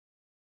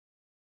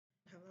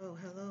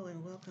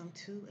welcome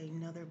to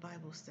another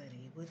Bible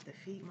study with the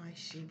Feed My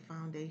Sheep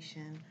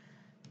Foundation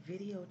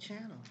video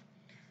channel.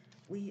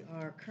 We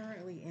are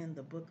currently in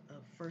the book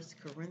of 1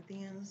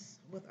 Corinthians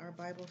with our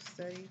Bible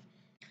study,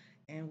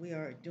 and we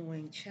are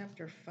doing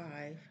chapter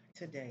 5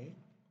 today.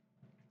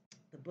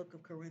 The book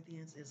of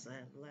Corinthians is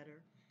a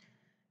letter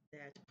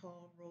that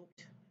Paul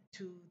wrote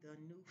to the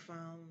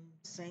newfound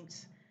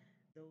saints,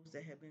 those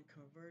that have been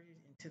converted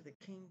into the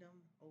kingdom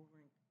over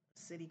in a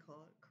city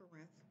called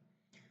Corinth.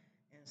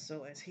 And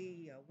so, as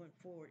he went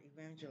forward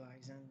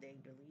evangelizing, they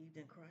believed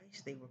in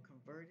Christ, they were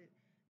converted.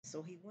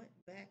 So, he went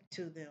back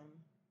to them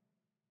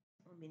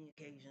on many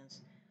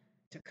occasions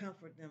to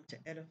comfort them, to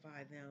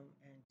edify them,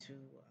 and to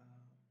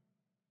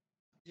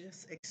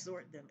just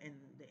exhort them in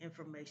the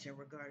information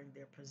regarding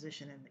their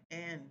position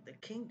and the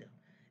kingdom.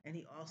 And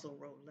he also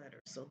wrote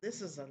letters. So,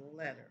 this is a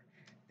letter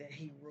that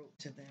he wrote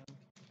to them.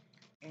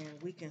 And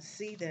we can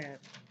see that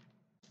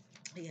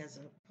he has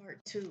a part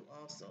two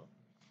also.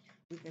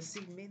 We can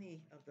see many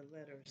of the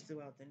letters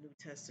throughout the New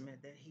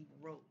Testament that he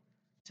wrote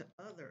to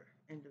other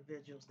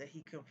individuals that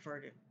he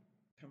converted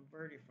from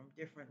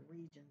different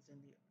regions in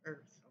the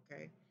earth.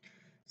 Okay,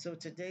 so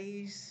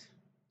today's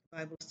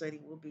Bible study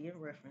will be in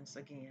reference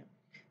again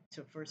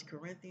to 1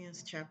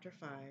 Corinthians chapter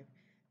 5,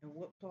 and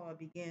what Paul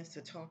begins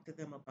to talk to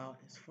them about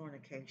is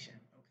fornication.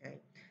 Okay,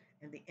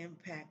 and the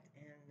impact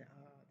and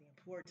the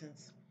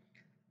importance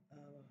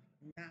of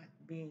not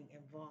being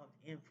involved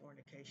in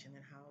fornication,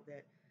 and how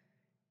that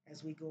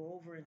as we go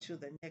over into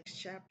the next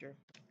chapter,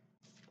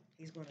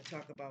 he's going to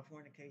talk about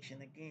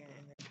fornication again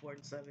and the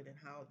importance of it, and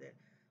how that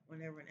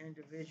whenever an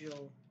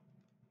individual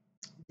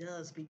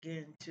does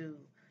begin to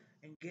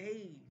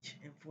engage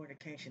in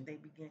fornication, they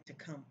begin to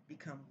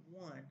become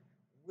one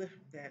with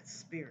that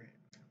spirit.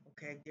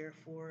 Okay,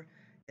 therefore,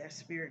 that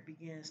spirit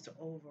begins to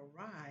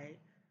override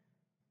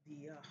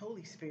the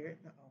Holy Spirit.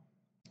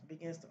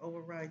 Begins to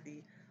override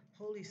the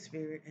Holy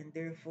Spirit, and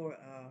therefore,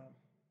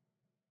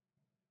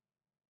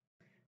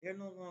 they're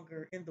no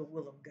longer in the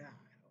will of God.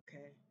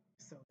 Okay,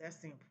 so that's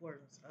the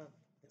importance of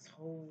this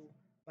whole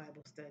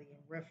Bible study in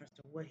reference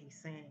to what he's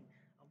saying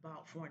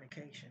about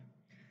fornication.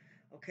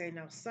 Okay,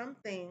 now some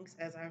things,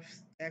 as I've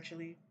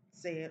actually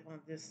said on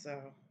this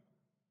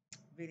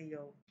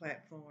video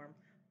platform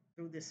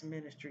through this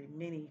ministry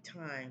many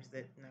times,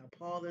 that now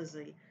Paul is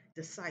a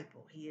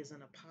disciple, he is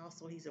an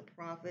apostle, he's a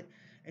prophet,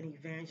 an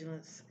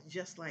evangelist,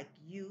 just like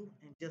you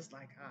and just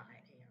like I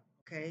am.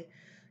 Okay,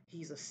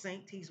 he's a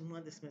saint, he's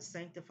one that's been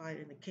sanctified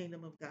in the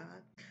kingdom of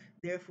God.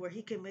 Therefore,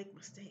 he can make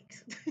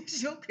mistakes.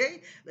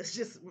 Okay, let's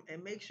just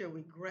and make sure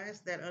we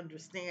grasp that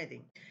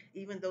understanding,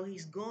 even though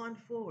he's gone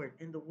forward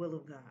in the will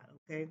of God.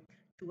 Okay,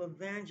 to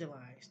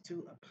evangelize,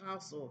 to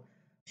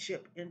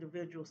apostleship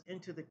individuals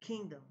into the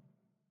kingdom.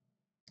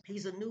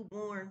 He's a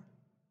newborn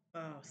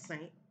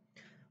saint.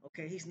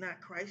 Okay, he's not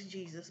Christ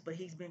Jesus, but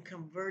he's been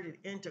converted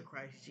into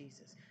Christ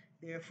Jesus.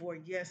 Therefore,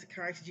 yes,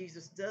 Christ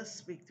Jesus does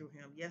speak through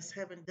him. Yes,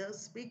 heaven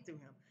does speak through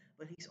him,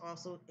 but he's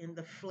also in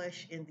the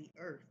flesh, in the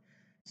earth.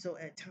 So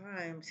at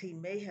times, he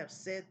may have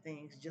said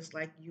things just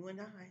like you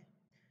and I.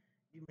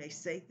 You may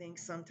say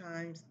things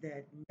sometimes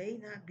that may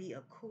not be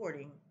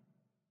according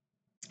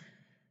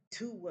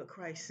to what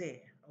Christ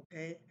said.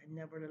 Okay, and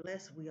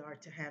nevertheless, we are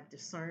to have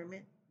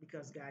discernment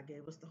because God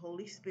gave us the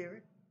Holy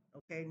Spirit.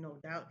 Okay, no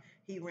doubt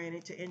he ran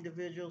into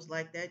individuals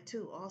like that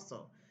too,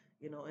 also.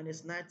 And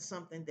it's not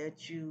something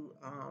that you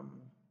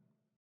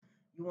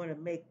want to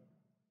make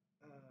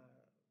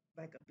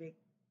like a big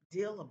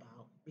deal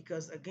about,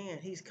 because again,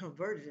 he's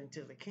converted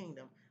into the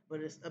kingdom, but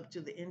it's up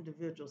to the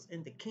individuals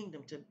in the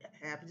kingdom to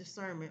have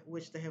discernment,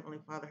 which the Heavenly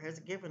Father has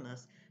given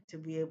us to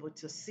be able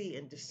to see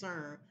and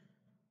discern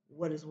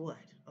what is what.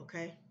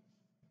 Okay,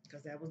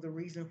 because that was the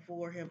reason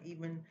for him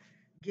even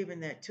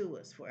giving that to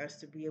us, for us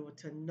to be able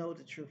to know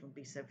the truth and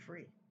be set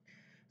free.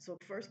 So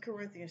 1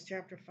 Corinthians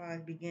chapter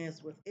 5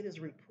 begins with, "It is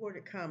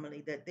reported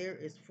commonly that there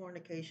is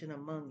fornication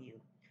among you,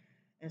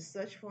 and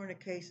such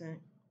fornication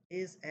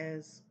is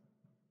as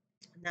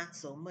not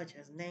so much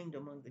as named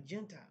among the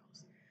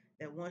Gentiles,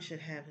 that one should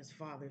have his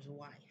father's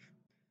wife."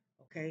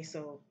 Okay,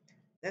 so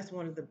that's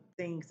one of the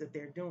things that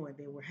they're doing.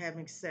 They were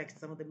having sex,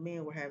 some of the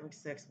men were having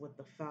sex with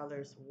the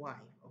father's wife.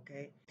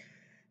 Okay,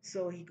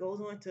 so he goes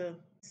on to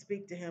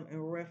speak to him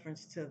in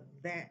reference to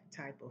that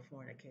type of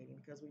fornicating,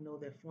 because we know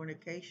that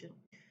fornication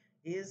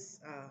is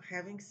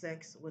having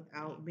sex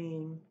without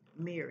being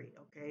married,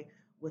 okay?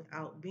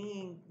 Without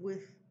being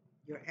with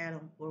your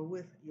Adam or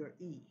with your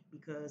Eve,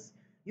 because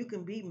you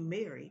can be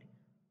married,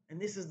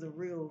 and uh,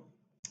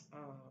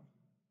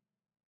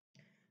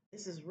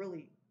 this is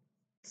really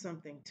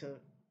something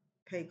to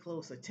pay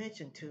close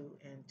attention to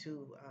and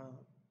to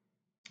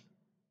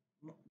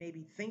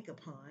maybe think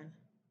upon.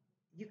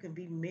 You can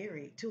be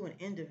married to an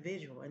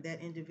individual, and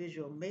that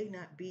individual may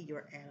not be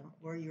your Adam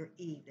or your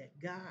Eve that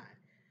God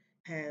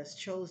has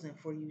chosen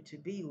for you to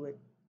be with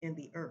in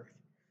the earth.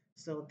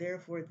 So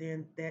therefore,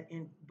 then that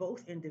in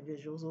both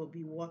individuals will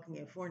be walking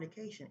in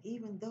fornication,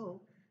 even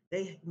though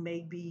they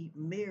may be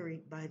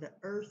married by the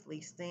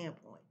earthly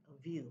standpoint of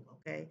view.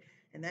 Okay,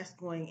 and that's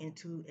going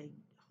into a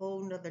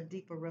whole nother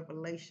deeper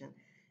revelation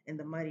in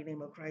the mighty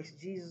name of Christ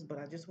Jesus. But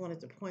I just wanted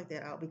to point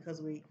that out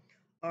because we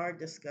are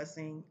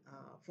discussing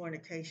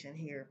fornication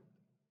here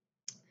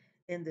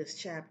in this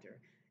chapter.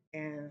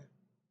 And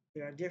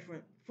there are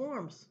different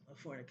forms of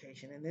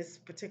fornication. In this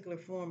particular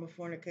form of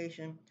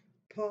fornication,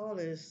 Paul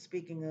is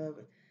speaking of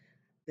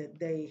that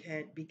they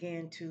had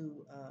began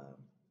to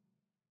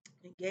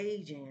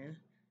engage in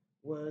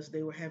was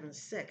they were having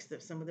sex,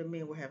 that some of the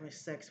men were having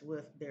sex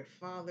with their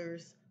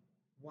fathers'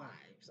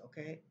 wives,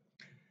 okay?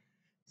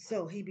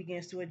 So he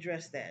begins to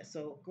address that.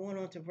 So going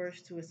on to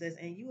verse 2, it says,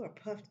 and you are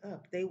puffed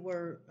up. They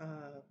were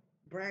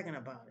bragging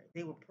about it.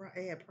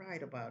 They had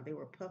pride about it. They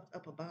were puffed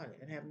up about it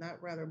and have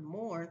not rather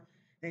mourned.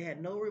 They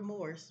had no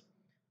remorse,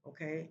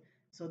 okay?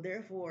 So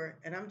therefore,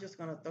 and I'm just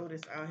going to throw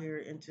this out here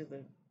into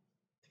the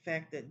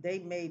fact that they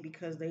may,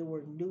 because they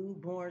were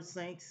newborn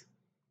saints,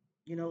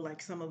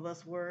 like some of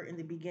us were in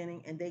the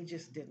beginning, and they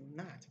just did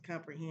not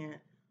comprehend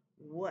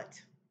what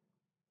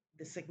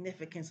the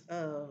significance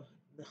of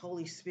the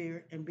Holy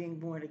Spirit and being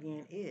born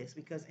again is.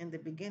 Because in the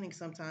beginning,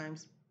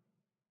 sometimes,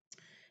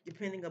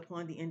 depending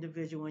upon the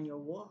individual in your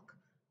walk,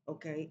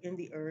 okay, in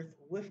the earth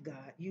with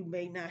God, you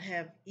may not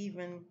have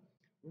even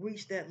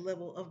reached that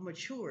level of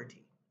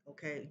maturity,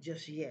 okay,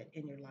 just yet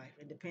in your life.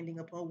 And depending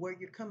upon where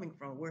you're coming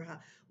from,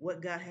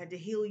 what God had to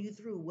heal you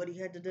through, what He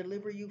had to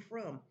deliver you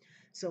from.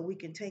 So we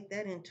can take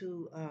that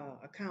into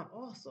account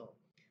also,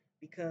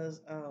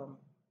 because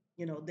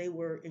they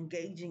were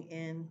engaging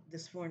in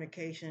this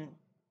fornication,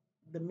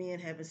 the men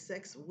having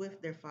sex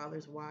with their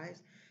father's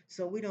wives.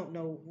 So we don't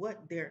know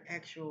what their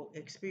actual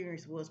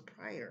experience was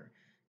prior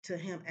to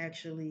him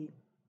actually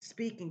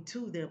speaking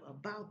to them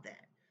about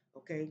that.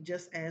 Okay,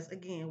 just as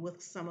again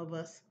with some of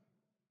us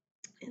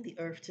in the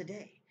earth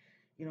today.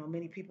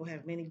 Many people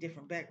have many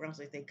different backgrounds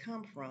that they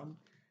come from.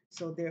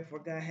 So therefore,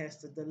 God has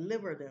to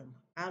deliver them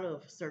out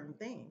of certain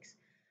things.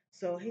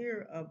 So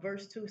here,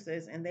 verse 2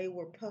 says, and they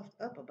were puffed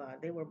up about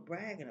it. They were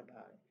bragging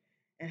about it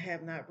and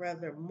have not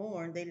rather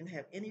mourned. They didn't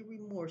have any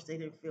remorse. They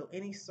didn't feel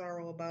any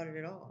sorrow about it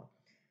at all.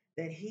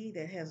 That he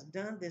that has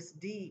done this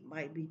deed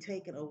might be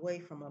taken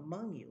away from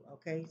among you.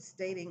 Okay,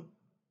 stating,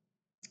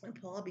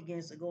 and Paul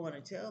begins to go on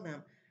and tell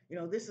them,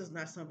 this is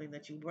not something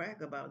that you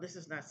brag about. This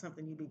is not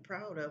something you be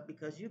proud of,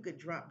 because you could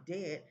drop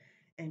dead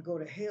and go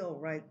to hell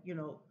right,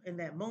 in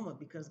that moment,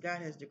 because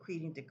God has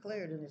decreed and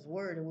declared in His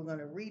Word, and we're going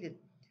to read it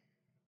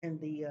in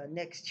the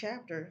next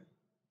chapter.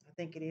 I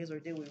think it is, or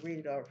did we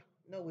read it? Or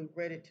no, we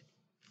read it.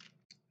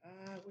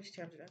 Which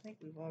chapter? I think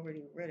we've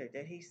already read it.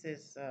 That he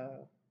says,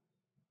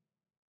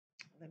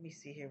 let me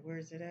see here. Where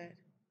is it at?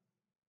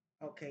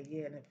 Okay,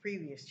 yeah, in the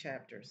previous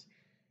chapters.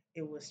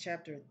 It was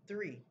chapter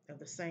 3 of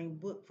the same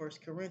book, 1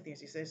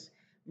 Corinthians. He says,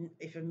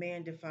 if a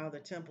man defile the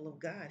temple of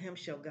God, him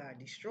shall God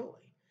destroy.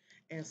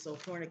 And so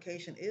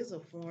fornication is a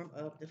form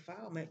of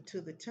defilement to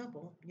the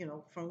temple,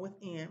 from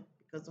within,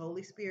 because the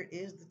Holy Spirit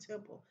is the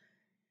temple,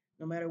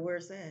 no matter where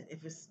it's at.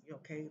 If it's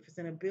okay, if it's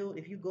in a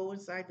building, if you go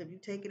inside, if you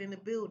take it in the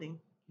building,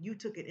 you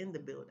took it in the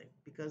building,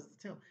 because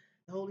the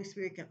Holy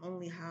Spirit can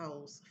only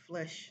house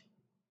flesh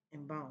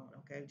and bone.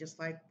 Okay, just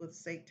like with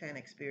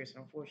satanic spirits,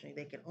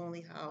 unfortunately, they can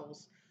only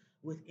house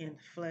within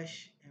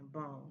flesh and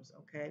bones.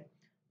 Okay,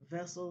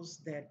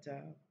 vessels that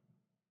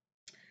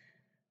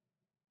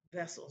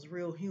vessels,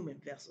 real human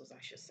vessels,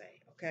 I should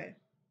say. Okay,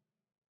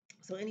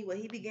 so anyway,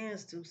 he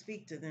begins to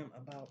speak to them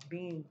about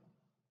being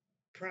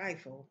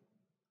prideful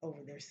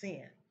over their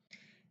sin.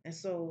 And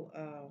so,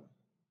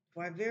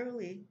 for I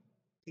verily,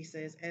 he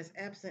says, as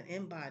absent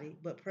in body,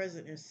 but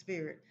present in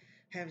spirit,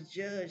 have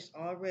judged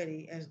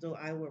already as though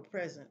I were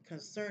present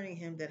concerning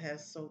him that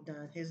has so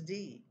done his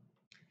deed,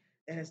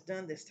 that has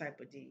done this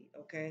type of deed.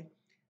 Okay.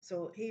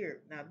 So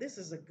here, now this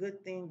is a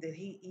good thing that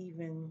he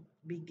even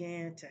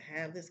began to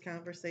have this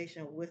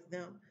conversation with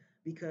them,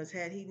 because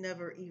had he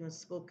never even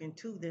spoken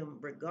to them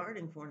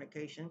regarding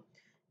fornication,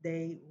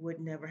 they would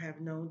never have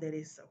known that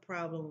it's a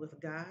problem with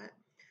God,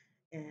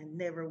 and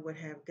never would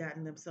have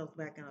gotten themselves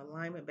back in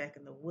alignment, back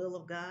in the will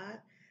of God.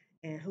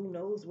 And who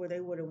knows where they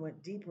would have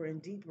went deeper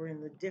and deeper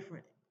in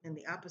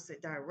the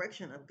opposite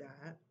direction of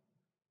God,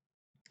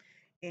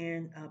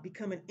 and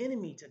become an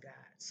enemy to God.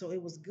 So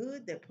it was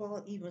good that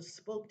Paul even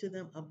spoke to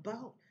them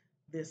about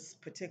this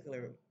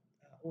particular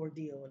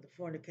ordeal of the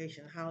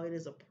fornication, how it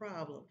is a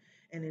problem,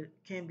 and it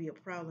can be a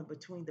problem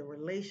between the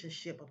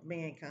relationship of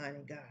mankind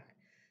and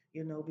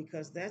God,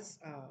 because that's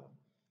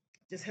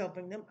just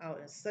helping them out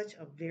in such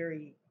a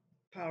very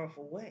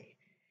powerful way.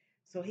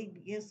 So he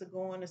begins to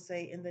go on to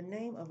say, in the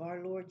name of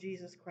our Lord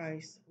Jesus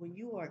Christ, when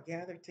you are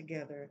gathered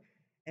together,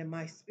 and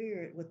my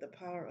spirit with the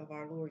power of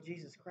our Lord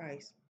Jesus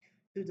Christ,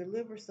 to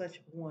deliver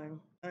such one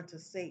unto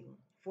Satan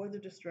for the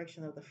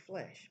destruction of the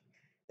flesh,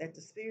 that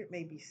the spirit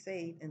may be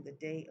saved in the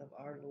day of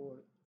our Lord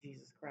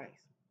Jesus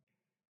Christ.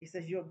 He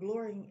says, your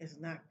glorying is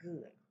not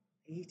good.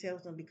 He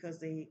tells them because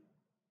they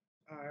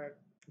are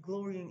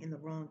glorying in the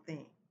wrong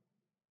thing.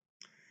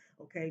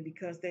 Okay,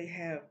 because they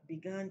have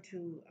begun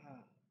to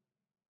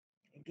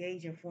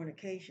engage in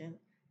fornication,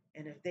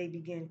 and if they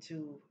begin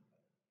to,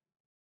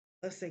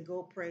 let's say,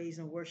 go praise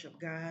and worship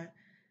God,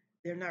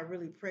 they're not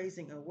really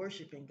praising and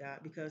worshiping God,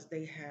 because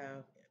they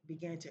have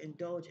began to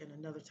indulge in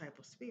another type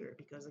of spirit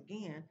because,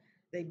 again,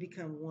 they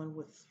become one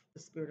with the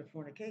spirit of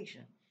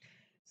fornication.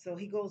 So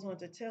he goes on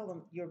to tell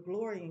them, your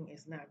glorying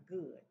is not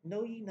good.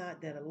 Know ye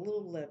not that a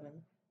little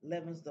leaven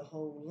leavens the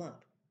whole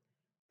lump?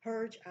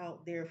 Purge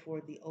out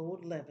therefore the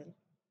old leaven,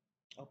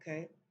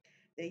 okay,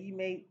 that ye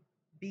may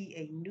be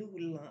a new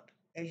lump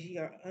as ye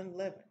are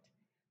unleavened.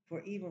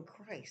 For even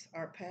Christ,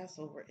 our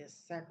Passover, is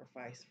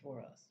sacrificed for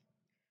us.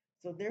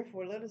 So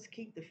therefore, let us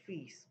keep the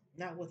feast,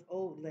 not with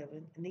old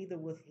leaven, neither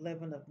with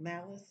leaven of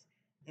malice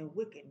and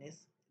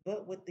wickedness,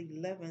 but with the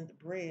leavened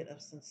bread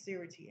of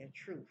sincerity and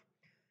truth.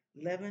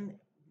 Leaven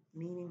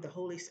meaning the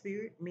Holy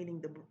Spirit,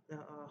 meaning the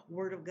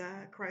Word of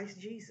God, Christ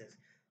Jesus.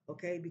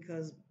 Okay,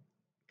 because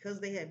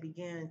they had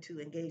began to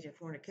engage in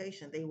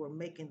fornication, they were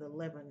making the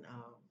leaven,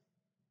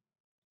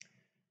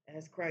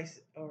 as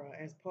Christ or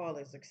as Paul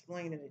is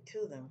explaining it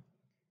to them.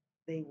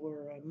 They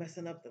were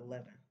messing up the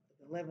leaven.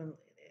 The leaven,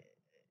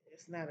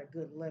 it's not a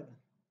good leaven.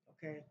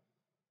 Okay,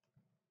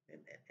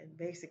 and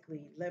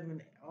basically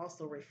leaven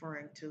also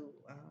referring to,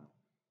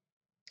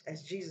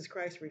 as Jesus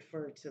Christ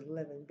referred to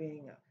leaven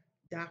being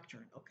a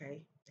doctrine.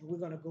 Okay, and we're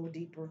going to go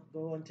deeper,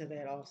 go into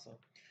that also.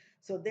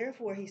 So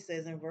therefore, he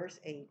says in verse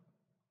 8,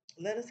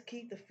 let us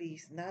keep the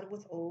feast not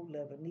with old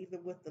leaven, neither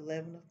with the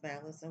leaven of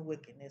malice and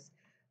wickedness,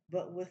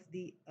 but with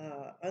the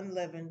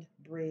unleavened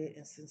bread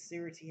in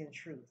sincerity and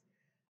truth.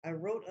 I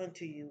wrote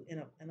unto you in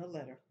a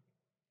letter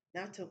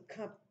not to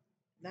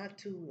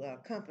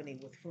company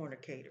with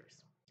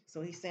fornicators.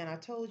 So he's saying, I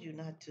told you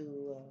not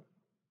to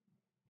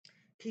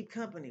keep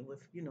company with,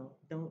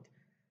 don't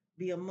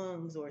be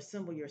amongst or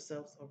assemble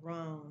yourselves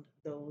around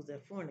those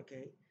that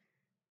fornicate.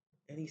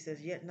 And he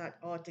says, yet not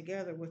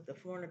altogether with the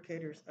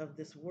fornicators of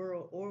this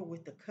world, or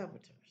with the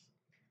coveters,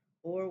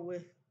 or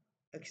with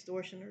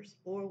extortioners,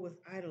 or with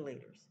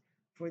idolaters.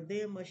 For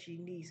them must ye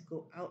needs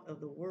go out of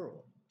the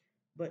world.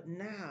 But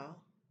now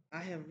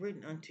I have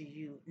written unto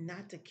you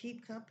not to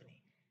keep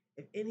company.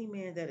 If any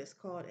man that is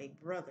called a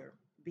brother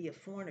be a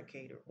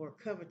fornicator, or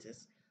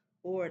covetous,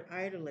 or an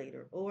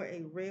idolater, or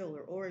a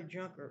railer, or a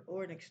drunkard,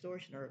 or an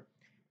extortioner,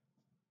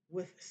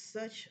 with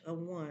such a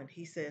one,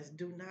 he says,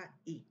 do not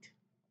eat.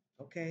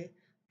 Okay?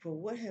 For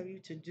what have you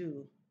to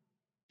do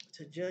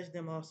to judge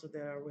them also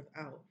that are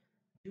without?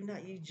 Do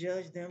not ye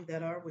judge them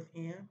that are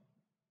within?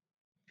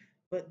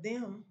 But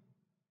them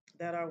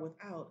that are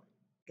without,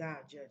 God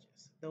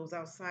judges. Those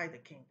outside the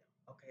kingdom.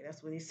 Okay,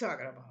 that's what he's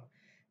talking about.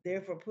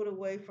 Therefore, put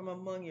away from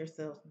among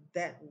yourselves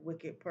that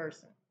wicked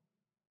person.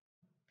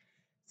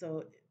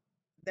 So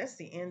that's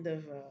the end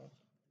of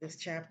this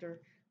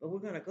chapter. But we're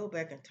going to go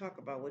back and talk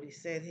about what he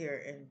said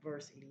here in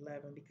verse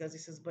 11, because he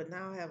says, but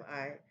now have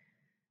I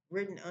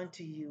written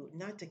unto you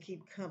not to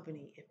keep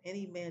company if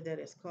any man that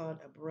is called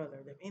a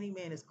brother, if any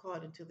man is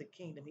called into the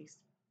kingdom, he's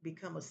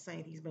become a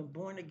saint, he's been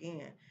born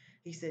again.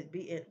 He said,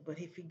 be it, but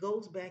if he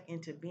goes back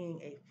into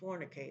being a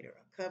fornicator,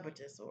 a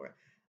covetous, or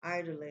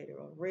idolater,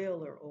 or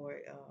railer, or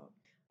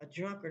a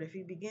drunkard, if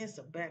he begins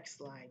to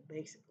backslide,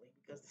 basically,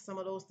 because some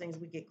of those things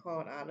we get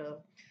caught out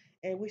of,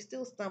 and we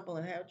still stumble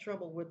and have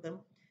trouble with them,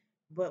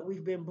 but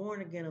we've been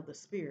born again of the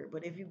Spirit.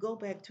 But if you go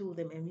back to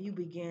them and you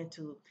begin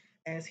to,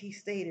 as he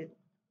stated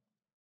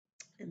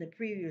in the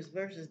previous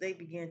verses, they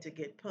began to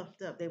get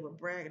puffed up. They were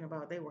bragging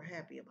about, they were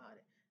happy about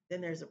it.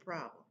 Then there's a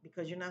problem,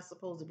 because you're not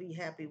supposed to be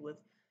happy with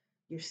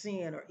your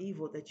sin or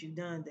evil that you've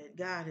done that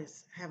God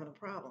is having a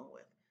problem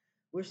with.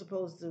 We're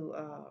supposed to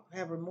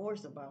have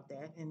remorse about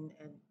that. And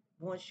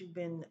once you've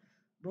been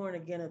born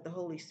again of the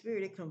Holy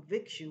Spirit, it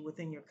convicts you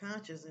within your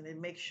conscience, and it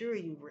makes sure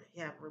you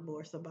have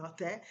remorse about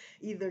that.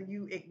 Either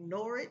you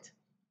ignore it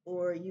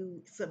or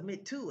you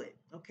submit to it.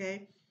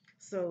 Okay.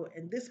 So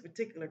in this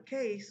particular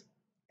case,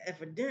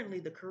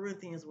 evidently the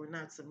Corinthians were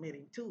not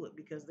submitting to it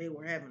because they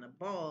were having a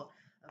ball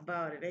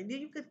about it. And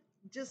you could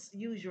just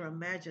use your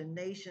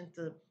imagination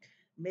to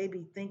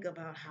maybe think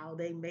about how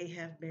they may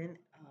have been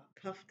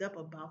puffed up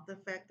about the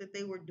fact that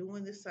they were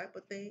doing this type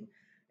of thing.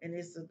 And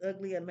it's an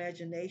ugly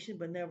imagination,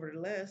 but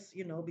nevertheless,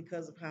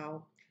 because of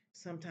how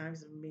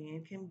sometimes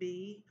men can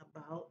be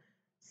about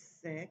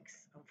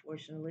sex,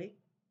 unfortunately,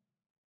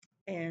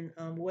 and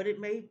what it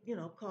may,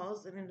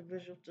 cause an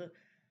individual to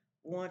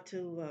want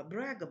to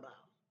brag about.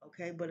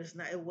 Okay, but it's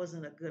not. It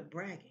wasn't a good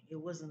bragging. It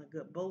wasn't a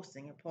good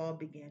boasting, and Paul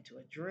began to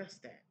address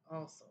that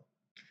also.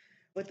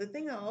 But the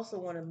thing I also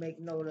want to make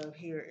note of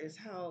here is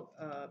how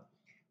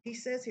he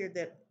says here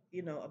that,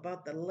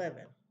 about the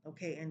leaven,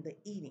 okay, and the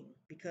eating,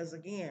 because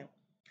again,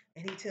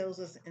 and he tells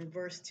us in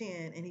verse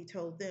 10, and he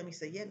told them, he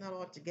said, yet not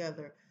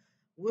altogether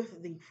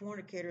with the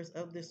fornicators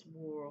of this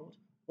world,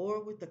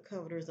 or with the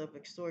coveters of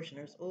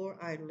extortioners, or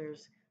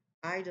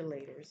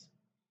idolaters.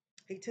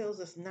 He tells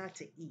us not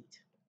to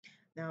eat.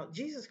 Now,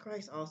 Jesus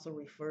Christ also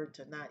referred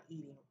to not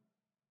eating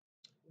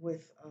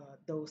with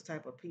those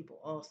type of people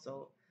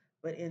also,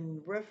 but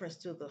in reference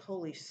to the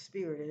Holy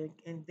Spirit,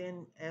 and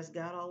then as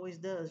God always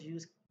does,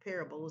 use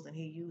parables and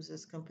he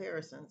uses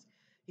comparisons,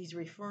 he's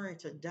referring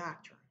to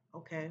doctrine,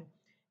 okay?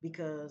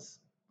 Because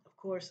of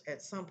course,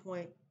 at some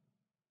point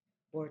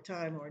or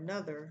time or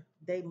another,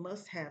 they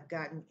must have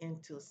gotten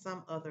into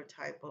some other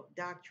type of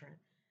doctrine,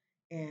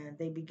 and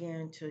they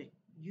began to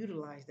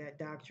utilize that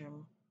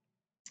doctrine.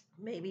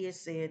 Maybe it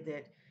said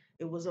that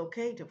it was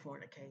okay to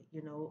fornicate,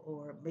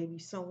 or maybe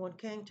someone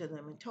came to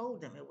them and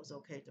told them it was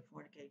okay to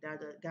fornicate.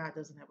 God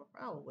doesn't have a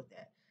problem with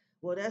that.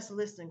 Well, that's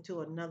listening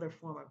to another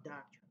form of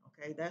doctrine,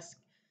 okay? That's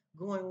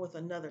going with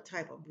another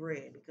type of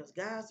bread, because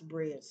God's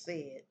bread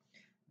said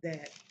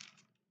that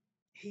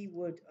he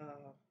would,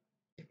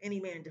 if any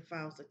man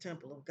defiles the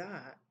temple of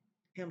God,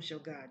 him shall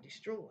God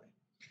destroy.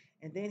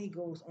 And then he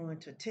goes on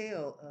to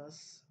tell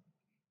us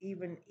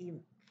even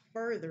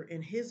further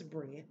in his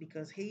bread,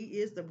 because he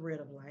is the bread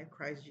of life,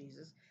 Christ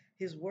Jesus.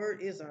 His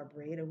word is our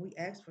bread, and we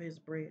ask for his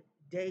bread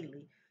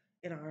daily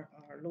in our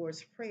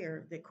Lord's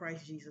Prayer that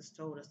Christ Jesus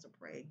told us to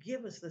pray.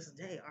 Give us this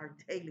day our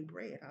daily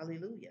bread.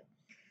 Hallelujah.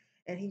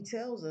 And he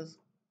tells us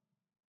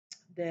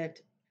that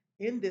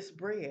in this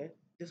bread,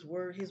 this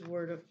word, his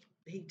word of,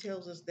 he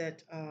tells us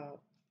that,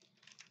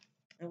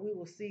 and we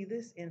will see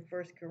this in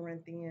 1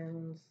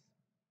 Corinthians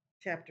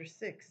chapter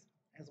 6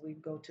 as we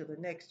go to the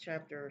next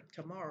chapter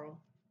tomorrow.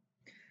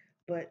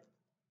 But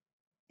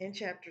in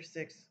chapter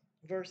 6,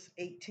 verse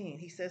 18,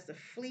 he says to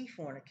flee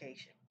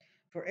fornication.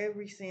 For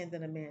every sin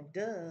that a man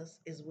does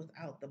is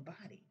without the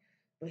body.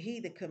 But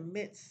he that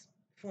commits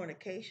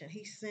fornication,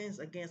 he sins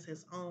against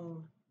his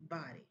own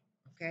body.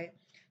 Okay?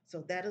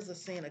 So that is a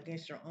sin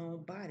against your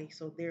own body.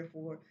 So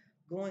therefore,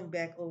 going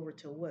back over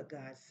to what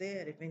God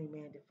said, if any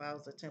man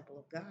defiles the temple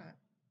of God,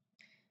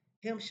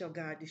 him shall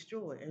God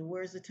destroy. And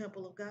where's the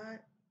temple of God?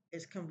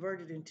 It's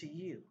converted into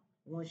you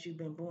once you've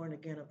been born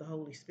again of the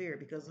Holy Spirit,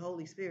 because the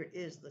Holy Spirit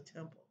is the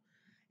temple,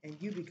 and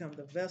you become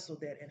the vessel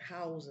that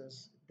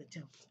houses the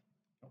temple.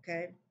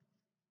 Okay?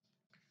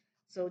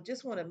 So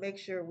just want to make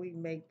sure we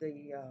make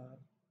the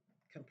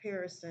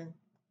comparison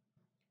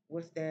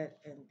with that,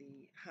 and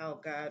the how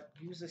God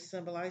uses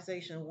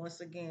symbolization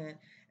once again.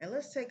 And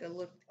let's take a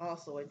look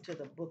also into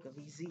the book of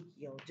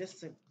Ezekiel, just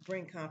to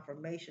bring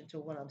confirmation to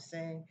what I'm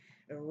saying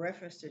in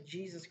reference to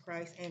Jesus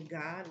Christ and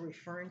God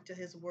referring to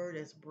his word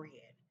as bread.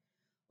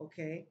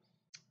 Okay?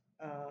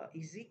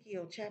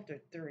 Ezekiel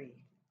chapter 3.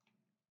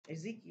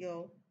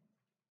 Ezekiel,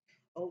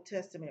 Old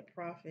Testament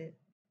prophet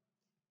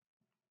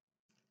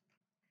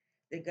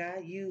that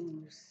God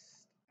used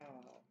uh,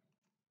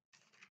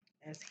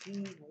 as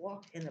he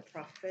walked in the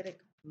prophetic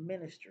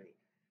ministry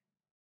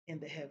in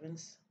the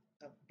heavens,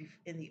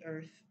 in the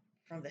earth,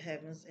 from the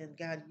heavens, and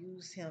God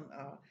used him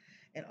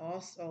and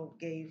also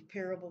gave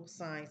parable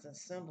signs and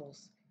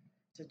symbols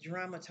to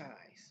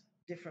dramatize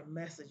different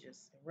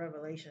messages and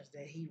revelations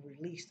that he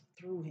released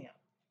through him.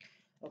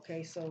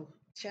 Okay, so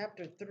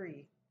chapter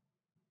 3,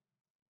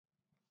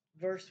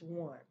 verse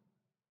 1.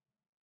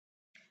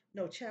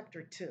 No,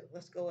 chapter 2.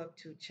 Let's go up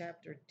to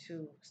chapter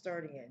 2,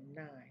 starting at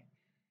 9.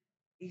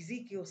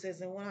 Ezekiel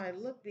says, and when I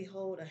looked,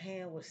 behold, a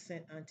hand was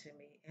sent unto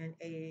me, and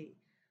a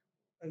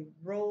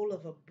roll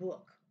of a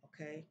book,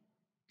 okay,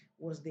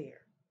 was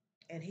there.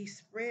 And he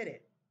spread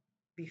it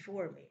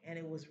before me, and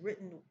it was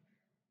written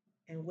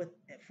and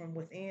from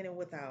within and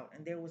without,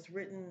 and there was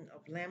written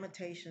of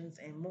lamentations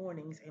and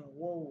mournings and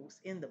woes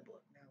in the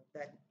book. Now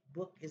that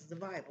book is the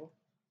Bible.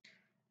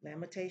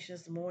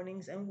 Lamentations,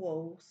 mournings, and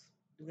woes.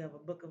 We have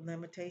a book of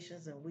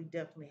lamentations, and we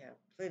definitely have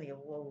plenty of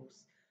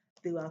woes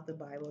throughout the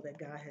Bible that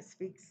God has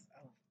speaks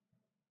of.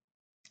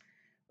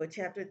 But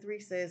chapter 3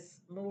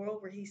 says,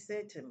 moreover, he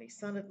said to me,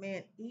 son of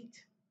man,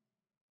 eat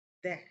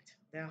that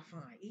thou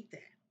find, eat that,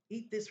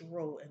 eat this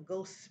roll, and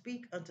go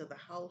speak unto the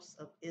house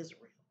of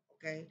Israel.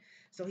 Okay,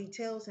 so he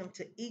tells him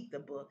to eat the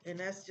book, and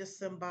that's just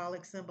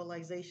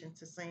symbolization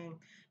to saying,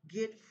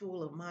 get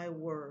full of my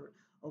word.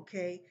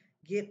 Okay,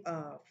 get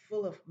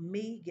full of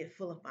me, get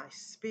full of my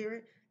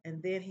spirit,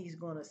 and then he's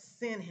going to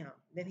send him.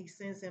 Then he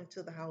sends him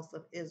to the house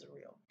of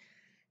Israel.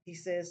 He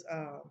says,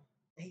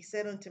 he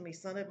said unto me,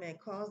 son of man,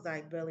 cause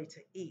thy belly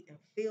to eat and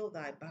fill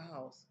thy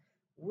bowels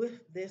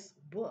with this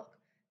book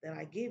that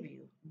I give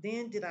you.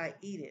 Then did I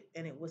eat it,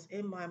 and it was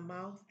in my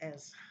mouth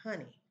as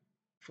honey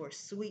for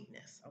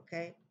sweetness.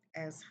 Okay,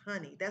 as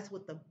honey. That's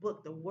what the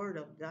book, the word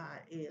of God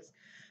is.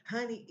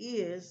 Honey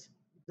is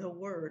the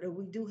word. And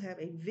we do have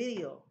a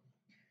video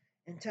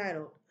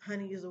entitled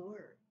Honey is a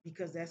Word,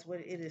 because that's what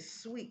it is,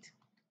 sweet.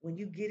 When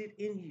you get it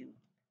in you,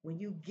 when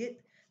you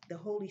get the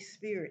Holy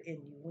Spirit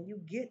in you, when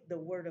you get the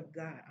Word of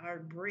God, our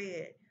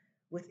bread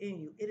within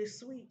you, it is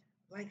sweet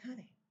like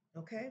honey.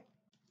 Okay?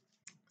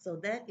 So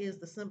that is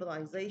the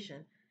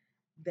symbolization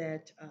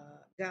that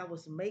God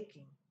was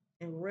making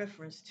in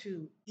reference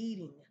to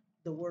eating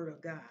the Word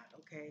of God,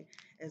 okay,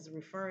 as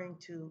referring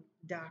to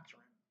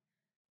doctrine.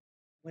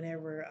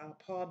 Whenever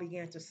Paul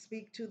began to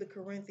speak to the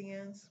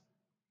Corinthians,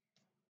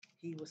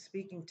 he was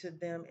speaking to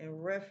them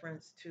in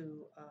reference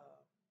to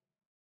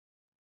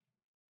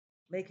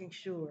making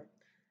sure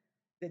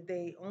that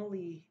they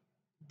only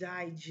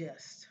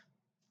digest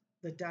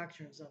the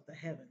doctrines of the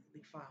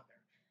Heavenly Father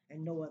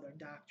and no other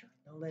doctrine.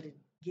 Don't let it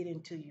get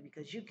into you,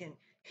 because you can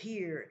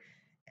hear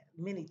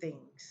many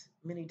things,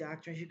 many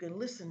doctrines. You can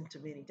listen to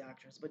many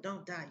doctrines, but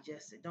don't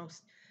digest it.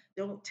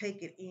 Don't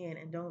take it in,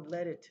 and don't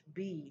let it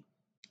be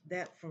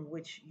that from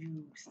which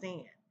you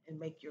stand and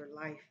make your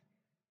life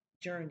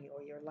journey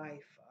or your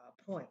life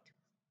point.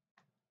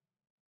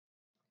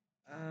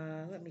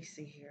 Let me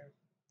see here.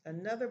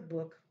 Another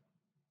book,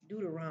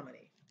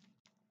 Deuteronomy.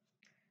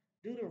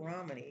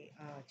 Deuteronomy,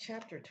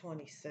 chapter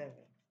 27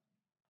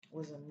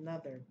 was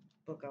another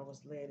book I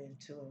was led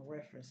into in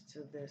reference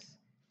to this,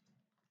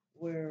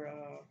 where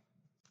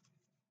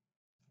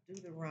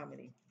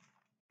Deuteronomy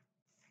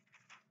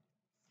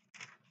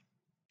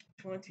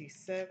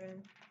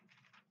 27,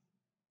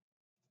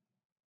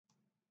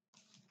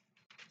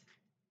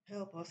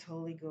 help us,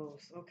 Holy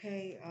Ghost.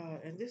 Okay,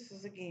 and this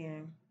is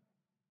again,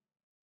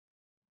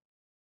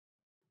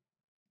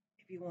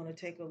 if you want to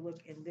take a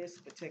look in this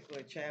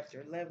particular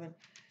chapter 11,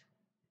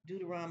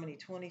 Deuteronomy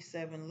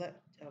 27,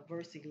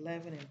 verse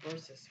 11 and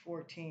verses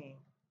 14.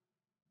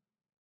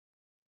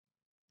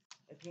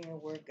 Again,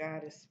 where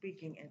God is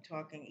speaking and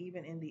talking,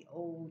 even in the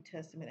Old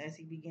Testament, as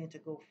he began to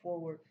go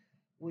forward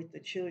with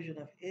the children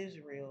of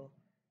Israel,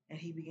 and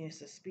he begins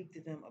to speak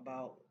to them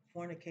about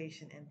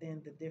fornication and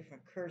then the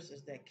different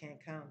curses that can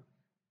come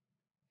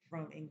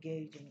from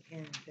engaging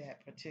in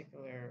that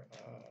particular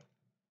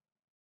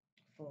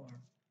form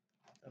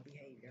of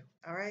behavior.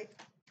 All right.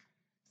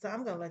 So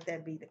I'm going to let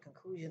that be the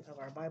conclusion of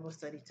our Bible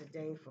study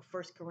today for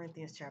 1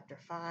 Corinthians chapter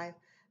 5.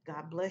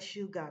 God bless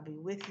you. God be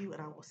with you.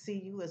 And I will see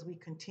you as we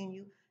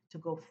continue to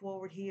go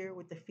forward here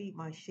with the Feed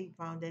My Sheep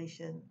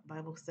Foundation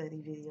Bible Study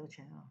video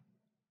channel.